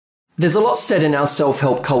There's a lot said in our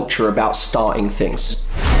self-help culture about starting things.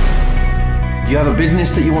 You have a business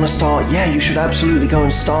that you want to start? Yeah, you should absolutely go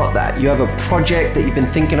and start that. You have a project that you've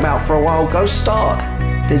been thinking about for a while? Go start.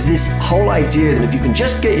 There's this whole idea that if you can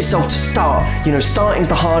just get yourself to start, starting's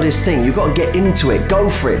the hardest thing. You've got to get into it, go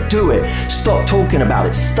for it, do it. Stop talking about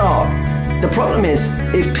it, start. The problem is,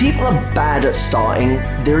 if people are bad at starting,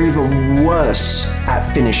 they're even worse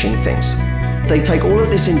at finishing things. They take all of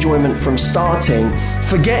this enjoyment from starting,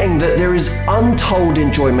 forgetting that there is untold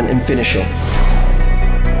enjoyment in finishing.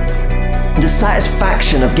 The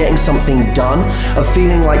satisfaction of getting something done, of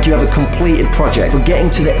feeling like you have a completed project, of getting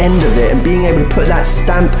to the end of it and being able to put that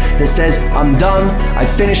stamp that says, I'm done, I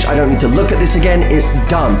finished, I don't need to look at this again, it's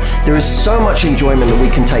done. There is so much enjoyment that we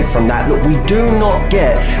can take from that we do not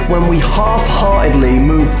get when we half-heartedly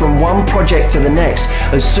move from one project to the next.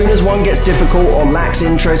 As soon as one gets difficult or lacks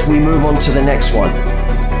interest, we move on to the next one.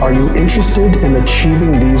 Are you interested in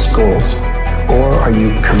achieving these goals, or are you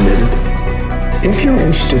committed? If you're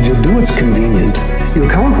interested, you'll do what's convenient. You'll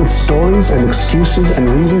come up with stories and excuses and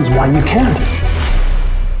reasons why you can't.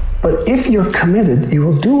 But if you're committed, you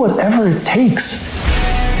will do whatever it takes.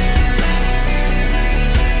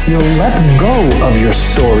 You'll let go of your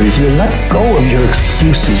stories, you'll let go of your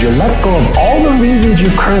excuses, you'll let go of all the reasons you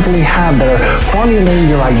currently have that are formulating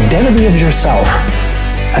your identity of yourself,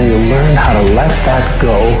 and you'll learn how to let that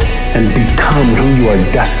go and become who you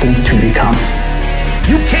are destined to become.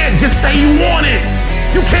 You can't just say you want it.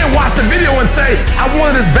 You can't watch the video and say, I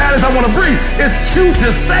want it as bad as I want to breathe. It's true to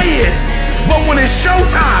say it. But when it's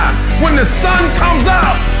showtime, when the sun comes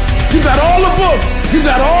out, you got all the books, you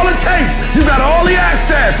got all the tapes, you got all the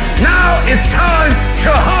access. Now it's time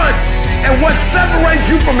to hunt. And what separates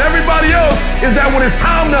you from everybody else is that when it's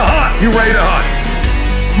time to hunt, you're ready to hunt.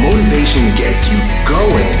 Motivation gets you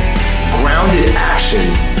going. Grounded action,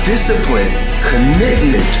 discipline,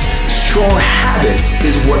 commitment, strong habits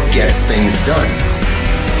is what gets things done.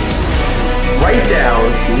 Write down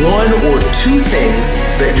 1 or 2 things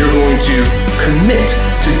that you're going to commit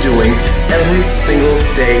to doing every single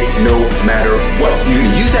day, no matter what. You're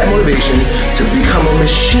going to use that motivation to become a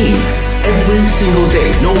machine every single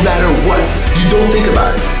day, no matter what. You don't think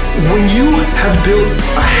about it. When you have built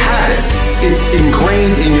a habit, it's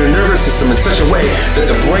ingrained in your nervous system in such a way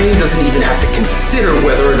that the brain doesn't even have to consider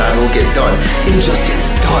whether or not it'll get done. It just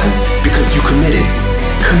gets done because you committed.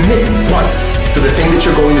 Commit once to the thing that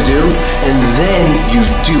you're going to do, and then you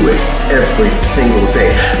do it every single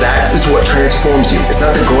day. That is what transforms you. It's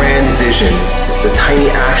not the grand visions, it's the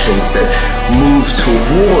tiny actions that move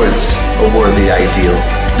towards a worthy ideal.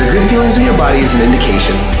 The good feelings in your body is an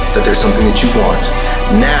indication that there's something that you want.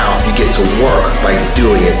 Now you get to work by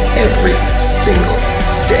doing it every single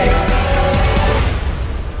day.